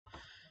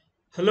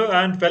Hello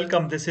and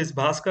welcome. This is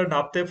Bhaskar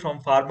Napte from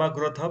Pharma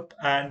Growth Hub,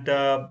 and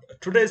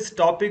today's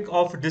topic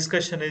of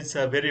discussion is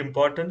very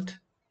important.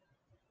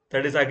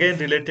 That is again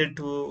related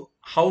to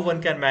how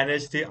one can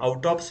manage the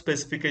out of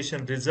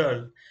specification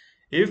result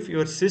if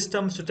your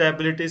system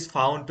suitability is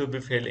found to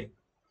be failing.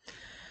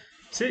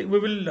 See, we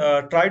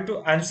will try to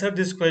answer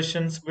these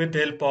questions with the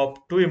help of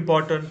two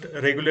important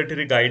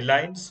regulatory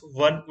guidelines,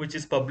 one which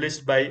is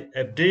published by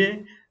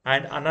FDA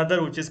and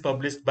another which is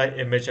published by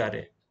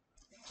MHRA.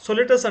 So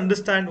let us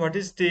understand what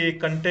is the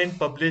content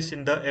published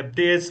in the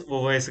FDA's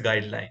OOS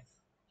guideline.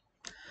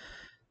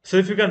 So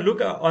if you can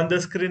look on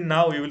the screen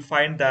now, you will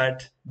find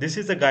that this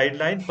is a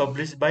guideline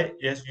published by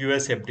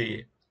US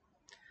FDA.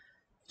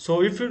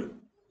 So if you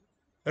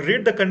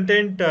read the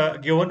content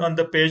given on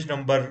the page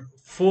number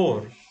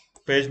 4,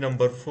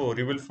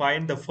 you will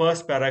find the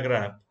first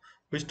paragraph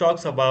which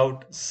talks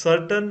about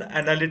certain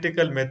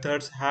analytical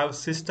methods have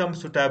system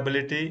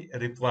suitability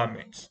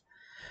requirements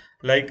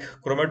like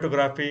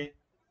chromatography,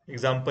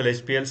 example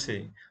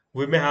HPLC.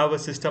 We may have a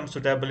system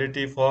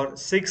suitability for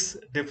 6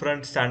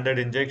 different standard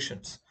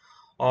injections,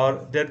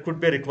 or there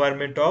could be a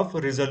requirement of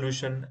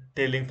resolution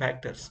tailing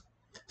factors.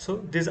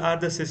 So these are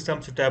the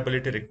system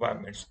suitability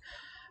requirements.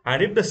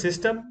 And if the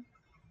system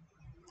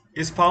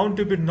is found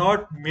to be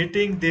not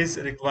meeting this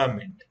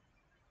requirement,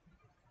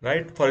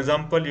 right? For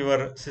example,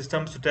 your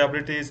system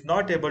suitability is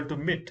not able to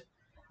meet.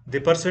 The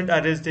percent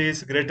RSD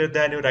is greater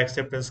than your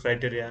acceptance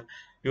criteria.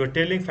 Your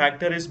tailing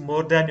factor is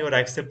more than your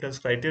acceptance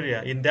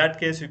criteria. In that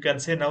case, you can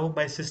say now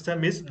my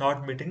system is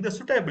not meeting the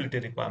suitability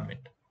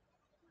requirement.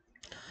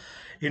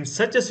 In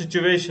such a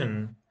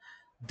situation,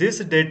 this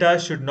data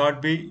should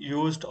not be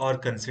used or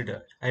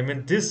considered. I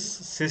mean, this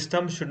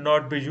system should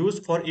not be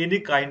used for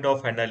any kind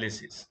of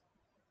analysis.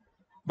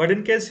 But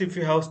in case if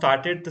you have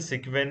started the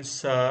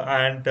sequence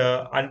and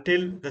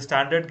until the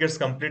standard gets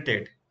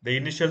completed, the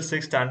initial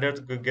 6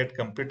 standards will get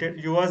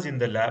completed, you was in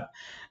the lab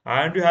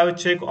and you have a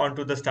check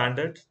onto the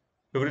standards,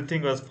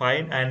 everything was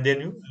fine, and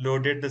then you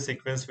loaded the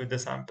sequence with the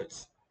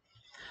samples.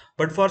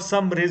 But for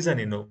some reason,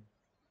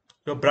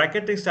 your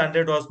bracketing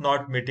standard was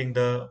not meeting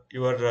the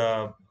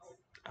your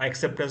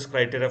acceptance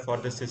criteria for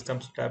the system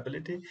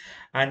stability,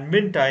 and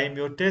meantime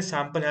your test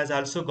sample has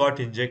also got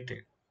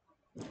injected.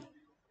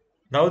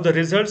 Now the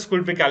results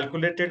could be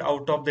calculated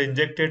out of the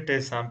injected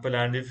test sample,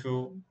 and if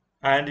you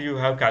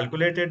have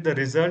calculated the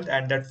result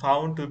and that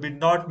found to be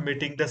not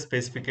meeting the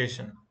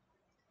specification.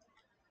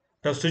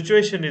 Now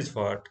situation is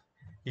what?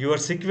 Your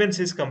sequence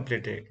is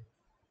completed.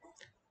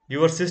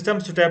 Your system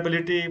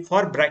suitability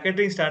for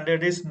bracketing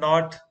standard is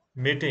not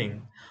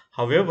meeting.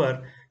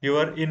 However,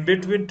 your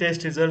in-between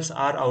test results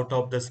are out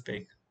of the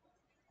spec.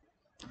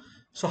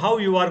 So how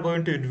you are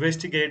going to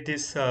investigate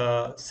this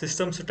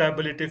system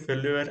suitability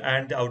failure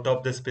and out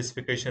of the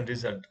specification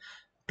result?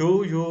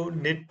 Do you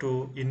need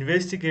to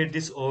investigate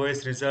this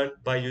OS result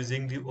by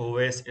using the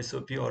OS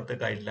SOP or the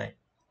guideline?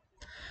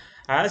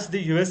 As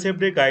the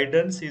USFDA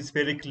guidance is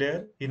very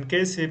clear, in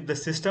case if the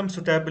system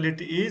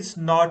suitability is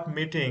not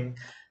meeting,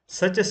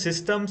 such a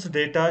system's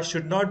data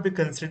should not be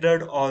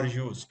considered or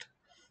used.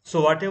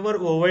 So whatever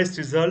OS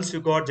results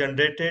you got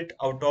generated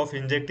out of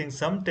injecting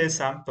some test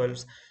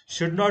samples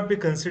should not be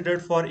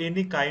considered for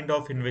any kind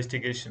of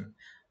investigation.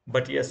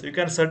 But yes, you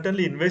can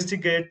certainly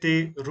investigate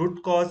the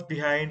root cause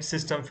behind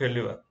system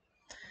failure.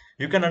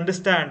 You can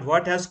understand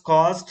what has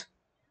caused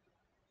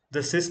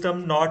the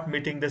system not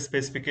meeting the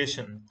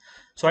specification.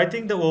 So I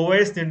think the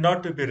OS need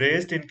not to be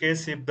raised in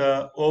case if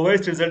the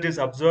OS result is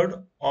observed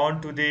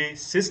onto the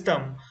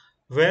system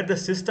where the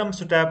system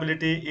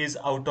suitability is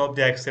out of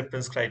the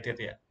acceptance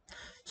criteria.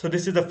 So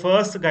this is the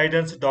first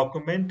guidance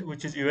document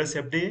which is US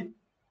FDA.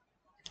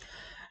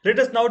 Let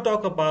us now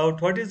talk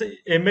about what is the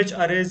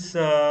MHRA's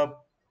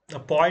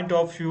point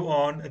of view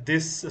on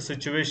this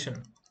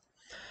situation.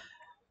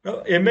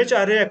 Now,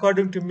 MHRA,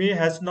 according to me,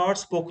 has not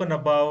spoken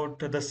about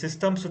the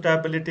system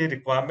suitability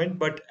requirement,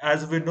 but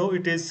as we know,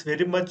 it is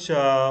very much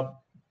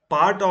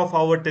part of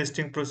our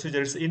testing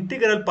procedure. It's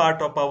integral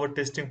part of our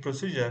testing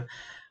procedure,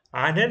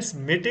 and hence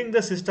meeting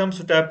the system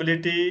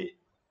suitability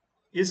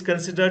is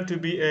considered to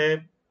be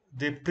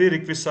the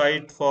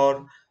prerequisite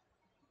for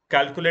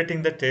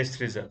calculating the test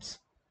results.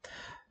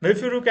 Now,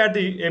 if you look at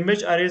the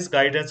MHRA's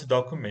guidance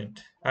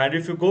document, and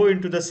if you go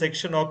into the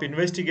section of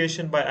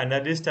investigation by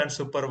analyst and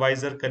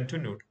supervisor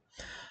continued,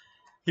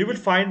 you will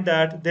find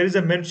that there is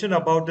a mention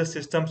about the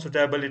system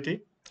suitability,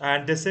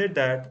 and they said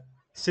that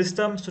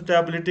system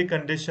suitability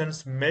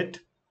conditions met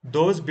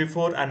those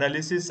before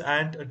analysis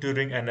and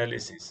during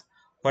analysis.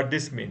 What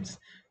this means,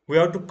 we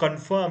have to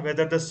confirm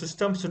whether the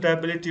system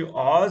suitability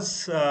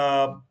was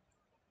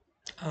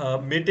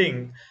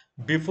meeting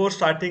before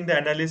starting the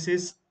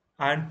analysis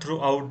and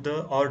throughout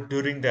the or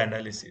during the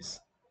analysis.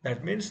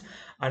 That means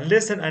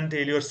unless and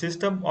until your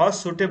system was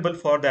suitable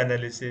for the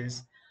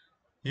analysis,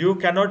 you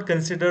cannot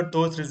consider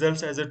those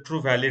results as a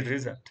true valid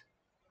result.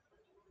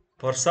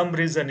 For some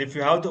reason, if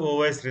you have the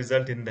OS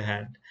result in the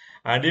hand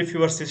And if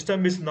your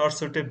system is not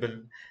suitable,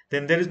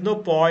 then there is no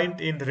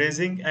point in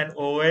raising an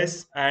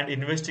OS and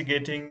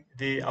investigating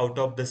the out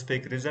of the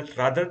spec result.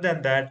 Rather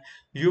than that,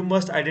 you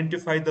must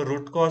identify the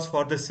root cause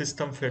for the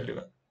system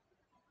failure.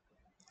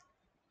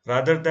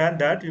 Rather than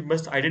that, you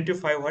must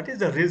identify what is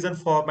the reason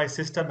for my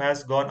system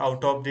has gone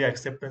out of the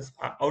acceptance,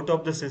 out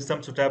of the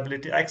system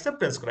suitability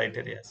acceptance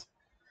criteria.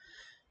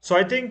 So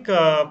I think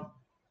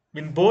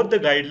in both the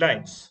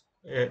guidelines,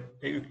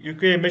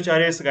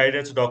 UKMHRA's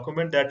guidance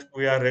document that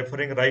we are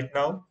referring right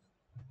now,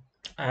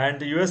 and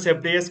the US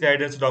FDA's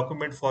guidance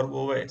document for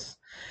OS.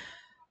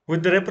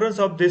 With the reference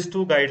of these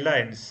two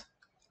guidelines,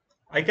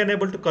 I can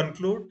able to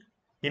conclude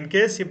in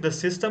case if the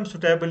system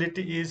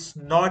suitability is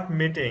not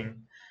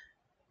meeting,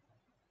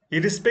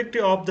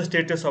 irrespective of the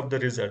status of the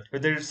result,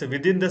 whether it's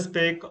within the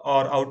spec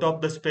or out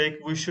of the spec,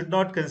 we should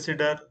not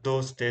consider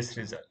those test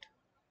results.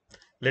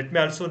 Let me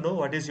also know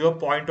what is your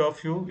point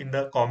of view in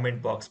the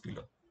comment box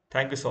below.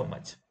 Thank you so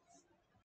much.